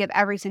tip I give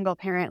every single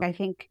parent. I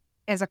think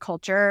as a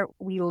culture,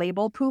 we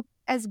label poop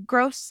as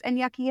gross and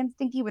yucky and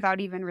stinky without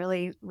even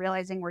really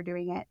realizing we're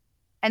doing it.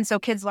 And so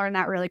kids learn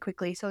that really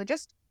quickly. So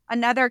just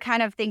another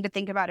kind of thing to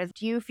think about is,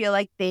 do you feel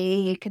like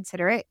they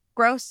consider it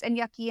gross and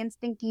yucky and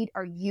stinky?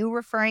 Are you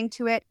referring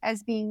to it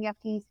as being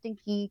yucky,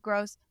 stinky,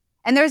 gross?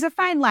 And there's a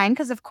fine line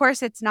because, of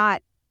course, it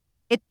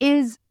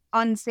is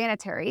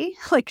unsanitary,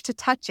 like to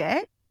touch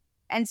it.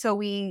 And so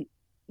you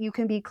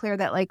can be clear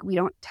that like we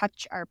don't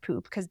touch our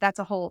poop because that's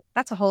a whole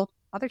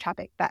other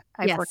topic that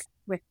I've worked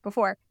with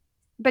before.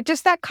 But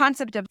just that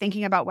concept of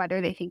thinking about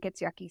whether they think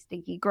it's yucky,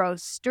 stinky,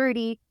 gross,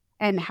 dirty,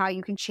 and how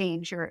you can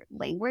change your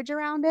language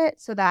around it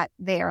so that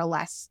they are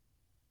less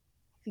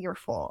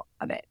fearful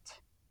of it,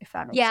 if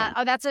that makes sense.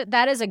 Oh,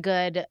 that is a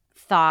good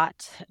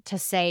thought to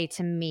say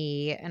to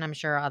me, and I'm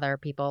sure other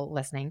people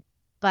listening.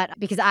 But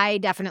because I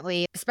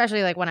definitely,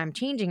 especially like when I'm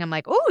changing, I'm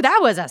like, oh, that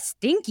was a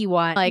stinky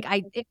one. Like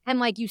and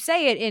like you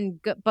say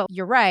it but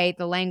you're right,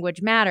 the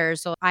language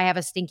matters. So I have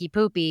a stinky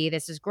poopy.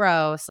 This is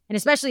gross. And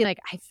especially like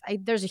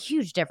there's a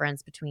huge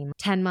difference between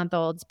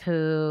 10-month-old's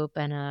poop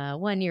and a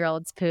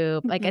 1-year-old's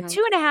poop. Like a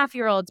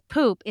 2.5-year-old's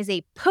poop is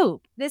a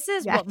poop. This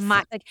is what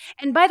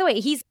and by the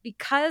way,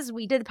 because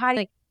we did the potty,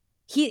 like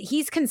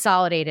he's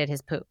consolidated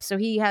his poop. So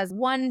he has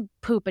 1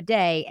 poop a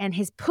day and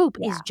his poop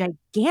is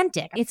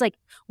gigantic. It's like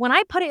when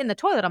I put it in the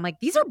toilet, I'm like,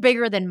 these are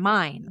bigger than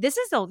mine.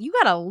 You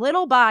got a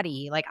little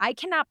body. Like I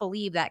cannot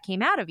believe that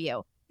came out of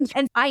you.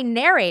 And I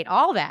narrate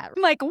all that.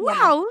 I'm like,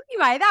 wow,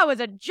 Levi, that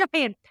was a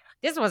giant,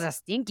 this was a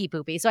stinky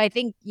poopy. So I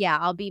think,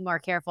 I'll be more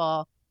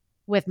careful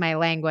with my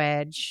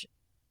language.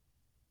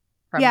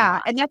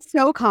 And that's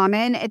so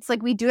common. It's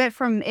like we do it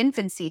from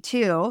infancy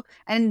too.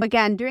 And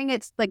again, doing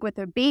it like with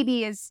a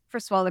baby is,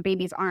 first of all, the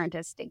babies aren't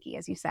as stinky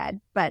as you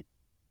said. But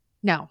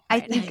no,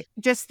 I think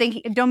just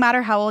thinking, no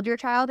matter how old your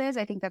child is,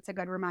 I think that's a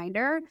good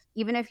reminder.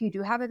 Even if you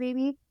do have a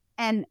baby,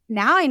 And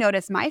now I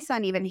notice my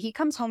son, even he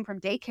comes home from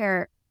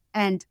daycare,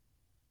 and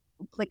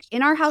like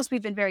in our house,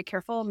 we've been very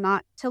careful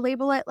not to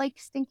label it like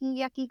stinky,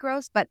 yucky,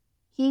 gross, but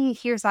he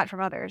hears that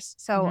from others.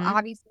 So Mhm.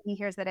 obviously he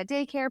hears that at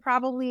daycare,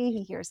 probably.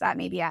 He hears that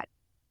maybe at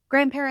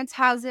grandparents'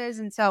 houses.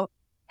 And so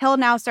he'll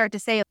now start to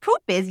say,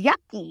 poop is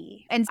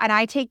yucky. And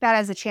I take that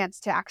as a chance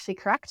to actually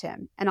correct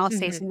him. And I'll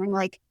say Mhm. something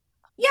like,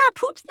 yeah,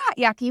 poop's not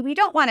yucky. We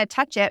don't want to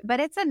touch it, but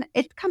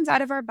it comes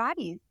out of our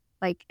bodies.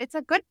 Like it's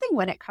a good thing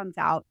when it comes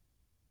out.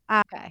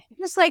 Okay.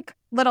 Just like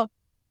little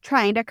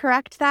trying to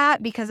correct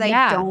that because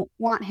Yeah, I don't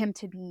want him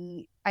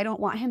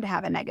to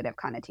have a negative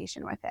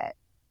connotation with it.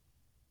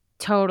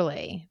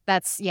 totally.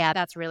 That's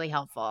really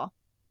helpful.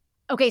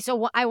 Okay,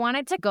 so I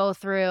wanted to go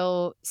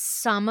through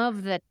some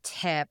of the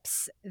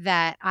tips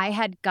that I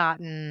had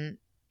gotten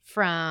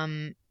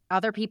from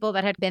other people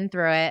that had been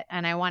through it,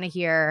 and I want to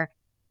hear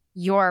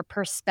your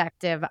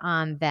perspective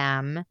on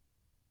them.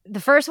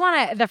 This was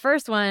like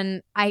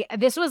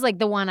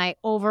the one I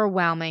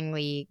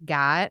overwhelmingly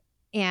got,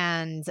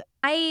 and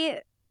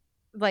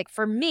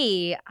for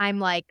me, I'm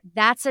like,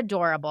 that's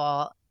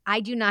adorable.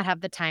 I do not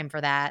have the time for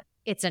that.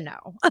 It's a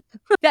no.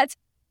 That's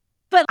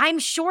but I'm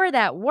sure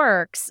that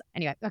works.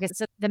 Anyway, okay,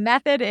 so the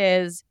method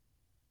is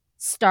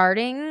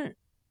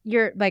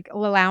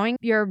allowing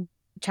your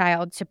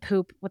child to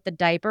poop with the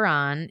diaper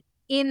on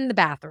in the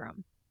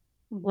bathroom,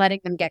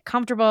 letting them get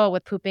comfortable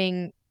with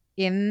pooping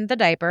in the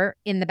diaper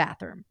in the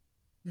bathroom.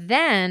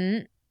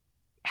 Then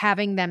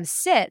having them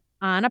sit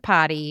on a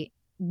potty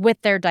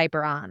with their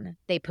diaper on.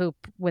 They poop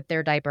with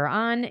their diaper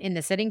on in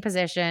the sitting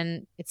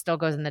position. It still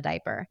goes in the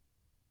diaper.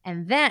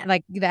 And then,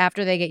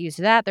 after they get used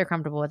to that, they're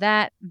comfortable with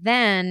that.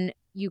 Then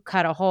you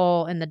cut a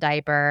hole in the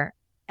diaper,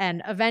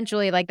 and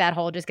eventually, that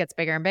hole just gets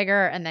bigger and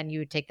bigger, and then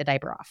you take the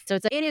diaper off. So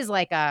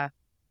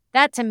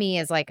that to me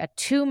is like a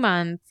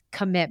 2-month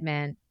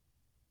commitment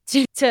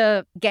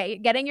to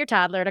getting your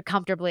toddler to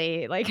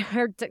comfortably,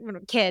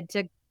 kid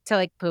to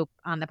poop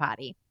on the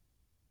potty.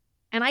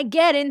 And I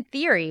get in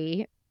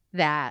theory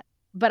that,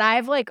 but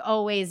I've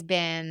always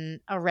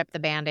been a rip the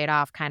Band-Aid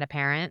off kind of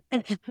parent.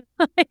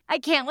 I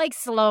can't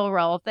slow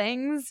roll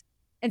things.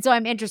 And so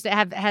I'm interested.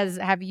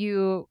 Have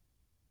you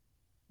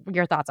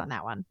your thoughts on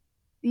that one?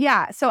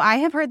 Yeah. So I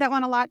have heard that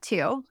one a lot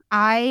too.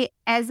 In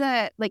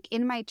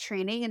my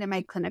training and in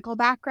my clinical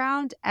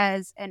background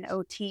as an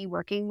OT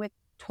working with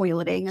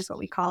toileting is what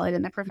we call it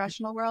in the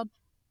professional world.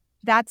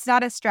 That's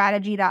not a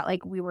strategy that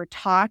we were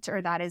taught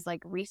or that is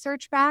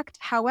research backed.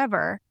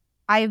 However,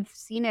 I've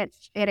seen it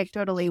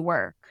anecdotally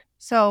work.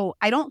 So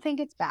I don't think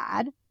it's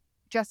bad.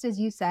 Just as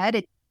you said,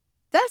 it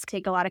does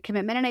take a lot of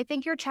commitment. And I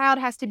think your child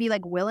has to be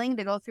willing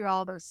to go through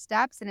all those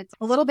steps. And it's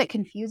a little bit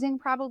confusing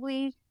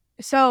probably.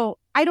 So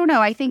I don't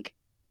know. I think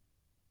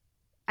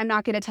I'm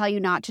not going to tell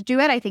you not to do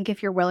it. I think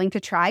if you're willing to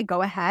try,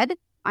 go ahead.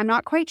 I'm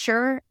not quite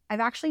sure.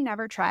 I've actually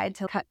never tried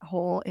to cut a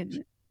hole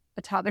in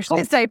a toddler's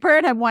diaper,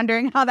 and I'm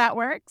wondering how that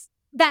works.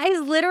 That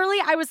is literally,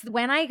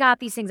 when I got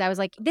these things, I was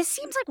like, this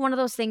seems like one of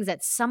those things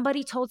that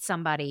somebody told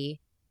somebody.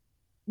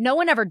 No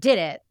one ever did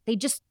it. They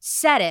just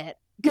said it.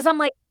 Because I'm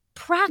like,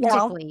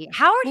 practically,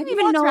 how do you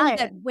even know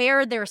that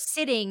where they're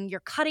sitting,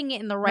 you're cutting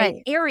it in the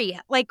right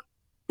area?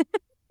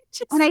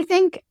 And I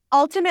think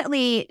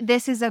ultimately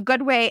this is a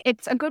good way.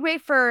 It's a good way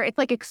it's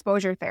like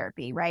exposure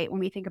therapy, right? When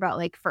we think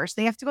about first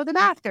they have to go to the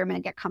bathroom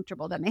and get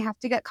comfortable, then they have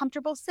to get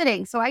comfortable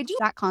sitting. So I do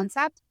that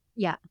concept.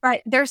 Yeah.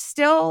 But I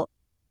still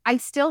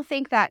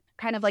think that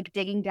kind of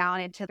digging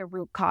down into the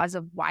root cause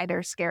of why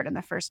they're scared in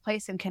the first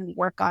place and can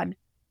work on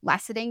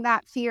lessening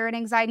that fear and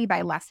anxiety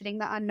by lessening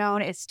the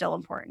unknown is still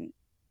important.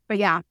 But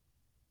yeah,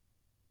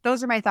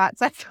 those are my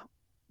thoughts.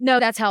 No,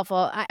 that's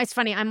helpful. It's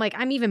funny.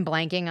 I'm even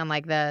blanking on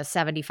the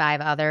 75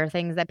 other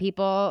things that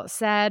people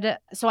said.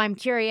 So I'm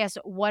curious,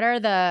 what are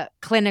the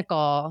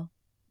clinical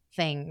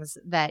things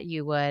that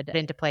you would put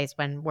into place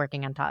when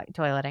working on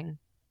toileting?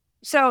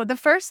 So the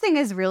first thing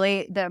is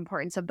really the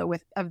importance of the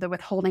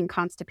withholding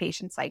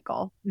constipation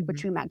cycle,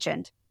 which we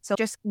mentioned. So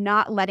just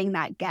not letting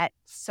that get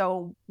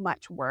so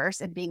much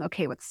worse and being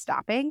okay with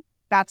stopping.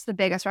 That's the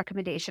biggest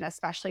recommendation,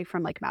 especially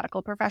from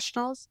medical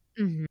professionals.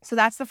 Mm-hmm. So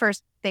that's the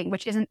first thing,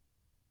 which isn't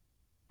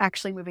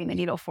actually moving the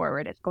needle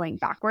forward. It's going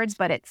backwards,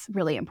 but it's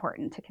really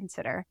important to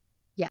consider.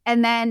 Yeah.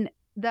 And then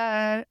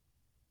the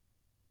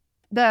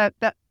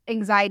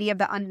anxiety of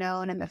the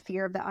unknown and the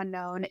fear of the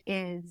unknown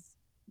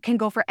can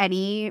go for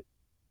any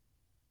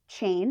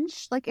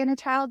change in a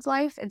child's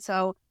life. And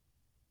so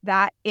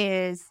that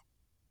is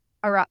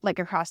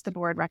across the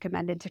board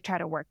recommended to try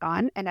to work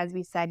on. And as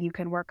we said, you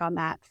can work on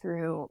that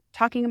through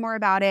talking more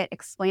about it,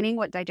 explaining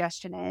what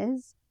digestion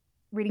is,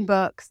 reading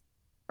books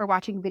or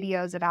watching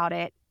videos about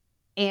it,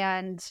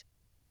 and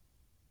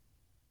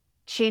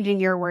changing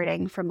your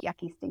wording from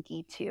yucky,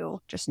 stinky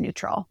to just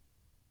neutral.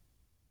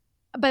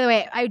 By the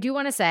way, I do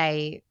want to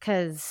say,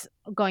 because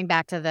going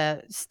back to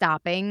the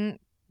stopping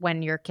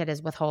when your kid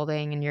is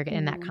withholding and you're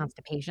in that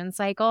constipation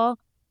cycle,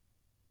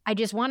 I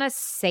just want to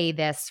say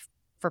this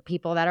for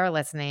people that are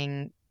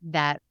listening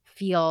that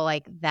feel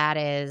like that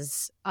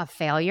is a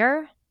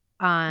failure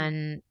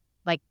on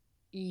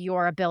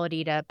your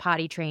ability to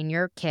potty train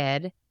your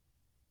kid.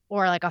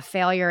 or like a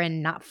failure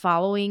in not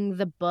following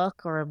the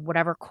book or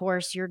whatever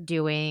course you're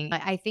doing.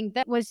 I think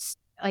that was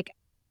like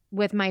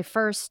with my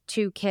first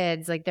two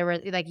kids, like there were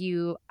like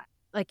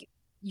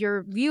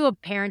your view of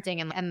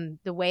parenting and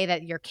the way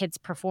that your kids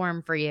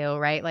perform for you,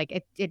 right?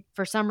 Like it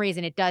for some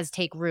reason it does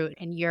take root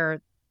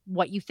in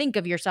what you think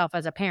of yourself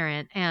as a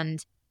parent.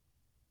 And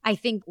I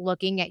think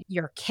looking at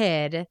your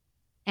kid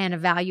and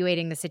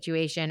evaluating the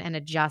situation and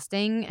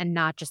adjusting and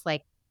not just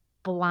like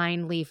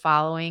blindly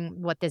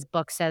following what this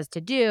book says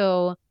to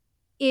do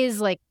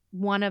is like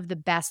one of the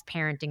best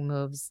parenting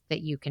moves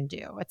that you can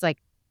do. It's like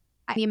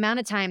the amount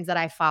of times that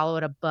I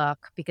followed a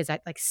book because I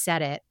like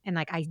said it and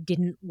like I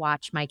didn't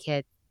watch my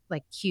kid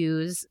like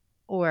cues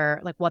or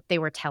like what they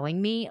were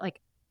telling me, like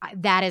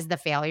that is the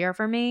failure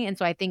for me. And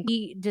so I think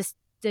just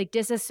like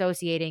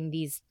disassociating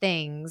these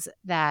things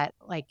that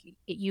like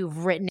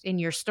you've written in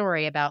your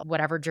story about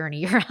whatever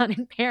journey you're on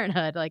in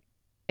parenthood, like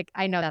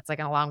I know that's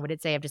like a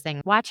long-winded say of just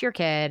saying, watch your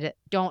kid.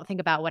 Don't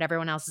think about what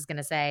everyone else is going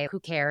to say.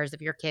 Who cares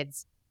if your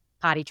kid's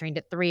potty trained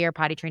at 3 or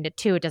potty trained at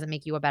 2? It doesn't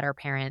make you a better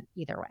parent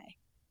either way.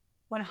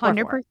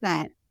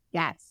 100%.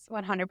 Yes,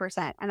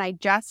 100%. And I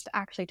just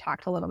actually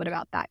talked a little bit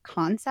about that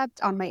concept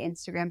on my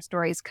Instagram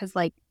stories because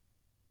like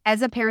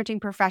as a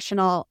parenting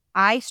professional,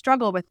 I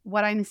struggle with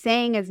what I'm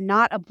saying is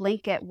not a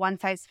blanket one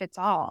size fits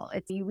all.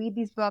 It's you read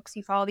these books,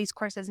 you follow these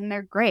courses and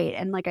they're great.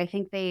 And like I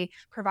think they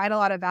provide a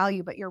lot of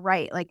value, but you're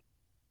right. Like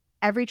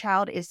every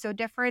child is so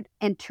different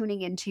and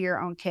tuning into your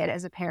own kid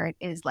as a parent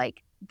is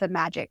like the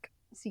magic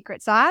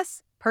secret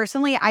sauce.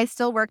 Personally, I'm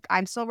still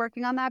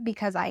working on that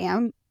because I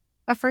am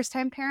a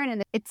first-time parent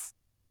and it's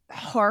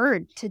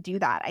hard to do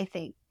that, I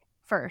think,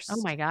 first.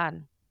 Oh my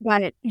God.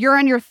 But you're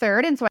on your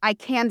third, and so I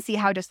can see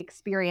how just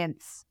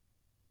experience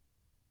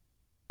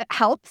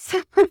helps.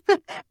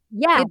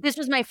 Yeah. If this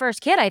was my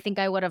first kid, I think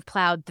I would have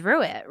plowed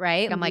through it,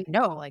 right? Mm-hmm. I'm like,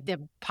 no, like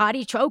the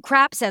potty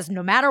crap says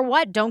no matter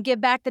what, don't give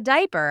back the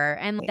diaper.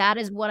 And that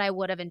is what I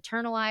would have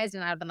internalized.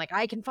 And I've been like,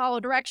 I can follow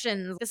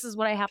directions. This is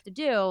what I have to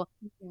do.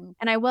 Mm-hmm.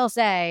 And I will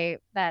say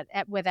that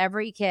with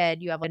every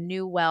kid, you have a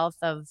new wealth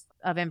of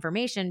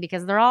information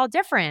because they're all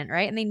different,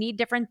 right? And they need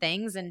different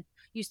things. And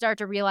you start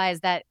to realize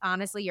that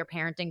honestly, your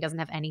parenting doesn't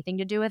have anything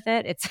to do with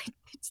it. It's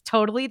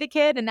totally the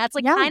kid. And that's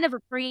like kind of a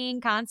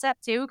freeing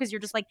concept too, because you're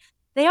just like,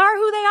 they are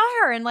who they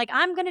are. And like,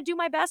 I'm going to do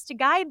my best to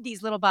guide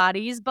these little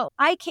bodies, but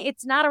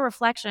it's not a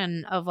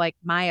reflection of like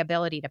my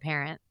ability to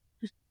parent.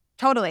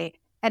 Totally.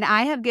 And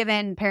I have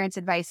given parents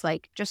advice,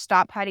 like just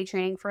stop potty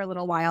training for a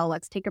little while.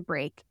 Let's take a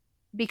break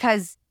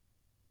because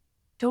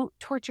don't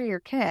torture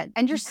your kid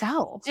and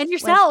yourself. And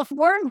yourself. Like,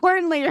 more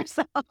importantly,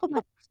 yourself. I'm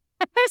like,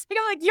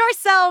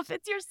 yourself.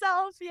 It's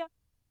yourself. Yeah.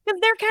 Because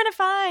they're kind of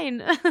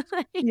fine.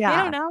 Yeah.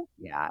 I don't know.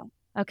 Yeah.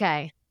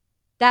 Okay.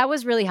 That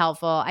was really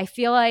helpful. I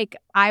feel like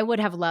I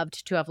would have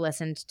loved to have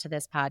listened to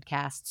this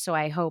podcast. So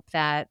I hope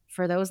that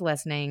for those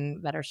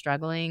listening that are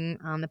struggling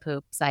on the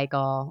poop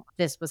cycle,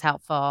 this was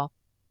helpful.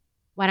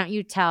 Why don't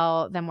you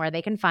tell them where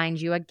they can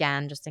find you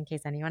again, just in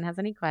case anyone has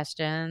any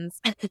questions?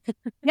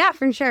 Yeah,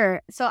 for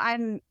sure. So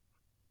I'm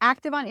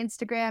active on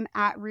Instagram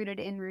at Rooted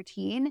in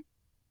Routine.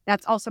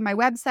 That's also my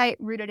website,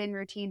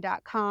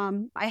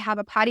 rootedinroutine.com. I have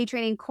a potty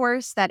training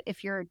course that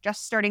if you're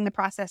just starting the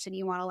process and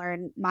you want to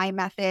learn my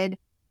method,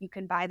 you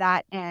can buy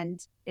that.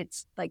 And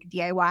it's like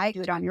DIY,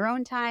 do it on your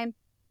own time.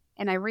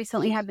 And I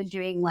recently have been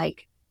doing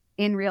like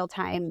in real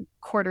time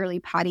quarterly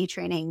potty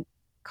training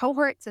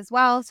cohorts as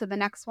well. So the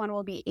next one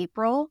will be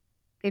April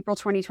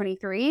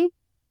 2023.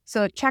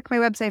 So check my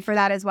website for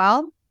that as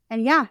well.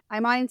 And yeah,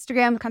 I'm on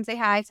Instagram. Come say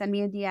hi, send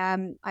me a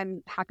DM.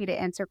 I'm happy to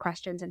answer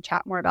questions and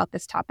chat more about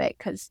this topic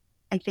because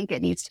I think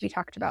it needs to be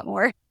talked about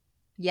more.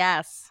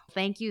 Yes.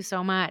 Thank you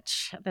so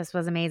much. This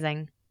was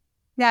amazing.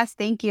 Yes,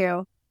 thank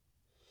you.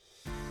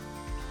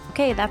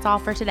 Okay, that's all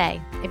for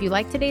today. If you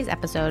liked today's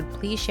episode,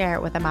 please share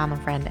it with a mama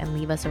friend and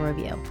leave us a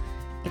review.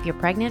 If you're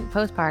pregnant,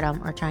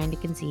 postpartum, or trying to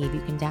conceive,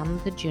 you can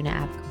download the Juna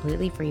app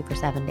completely free for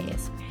 7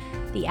 days.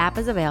 The app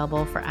is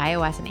available for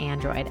iOS and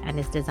Android and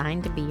is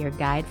designed to be your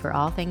guide for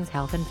all things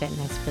health and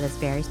fitness for this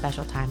very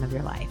special time of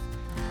your life.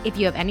 If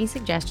you have any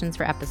suggestions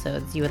for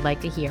episodes you would like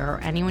to hear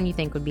or anyone you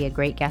think would be a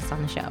great guest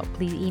on the show,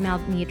 please email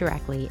me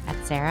directly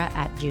at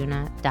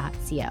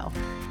sarah@juna.co.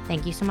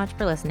 Thank you so much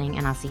for listening,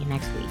 and I'll see you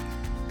next week.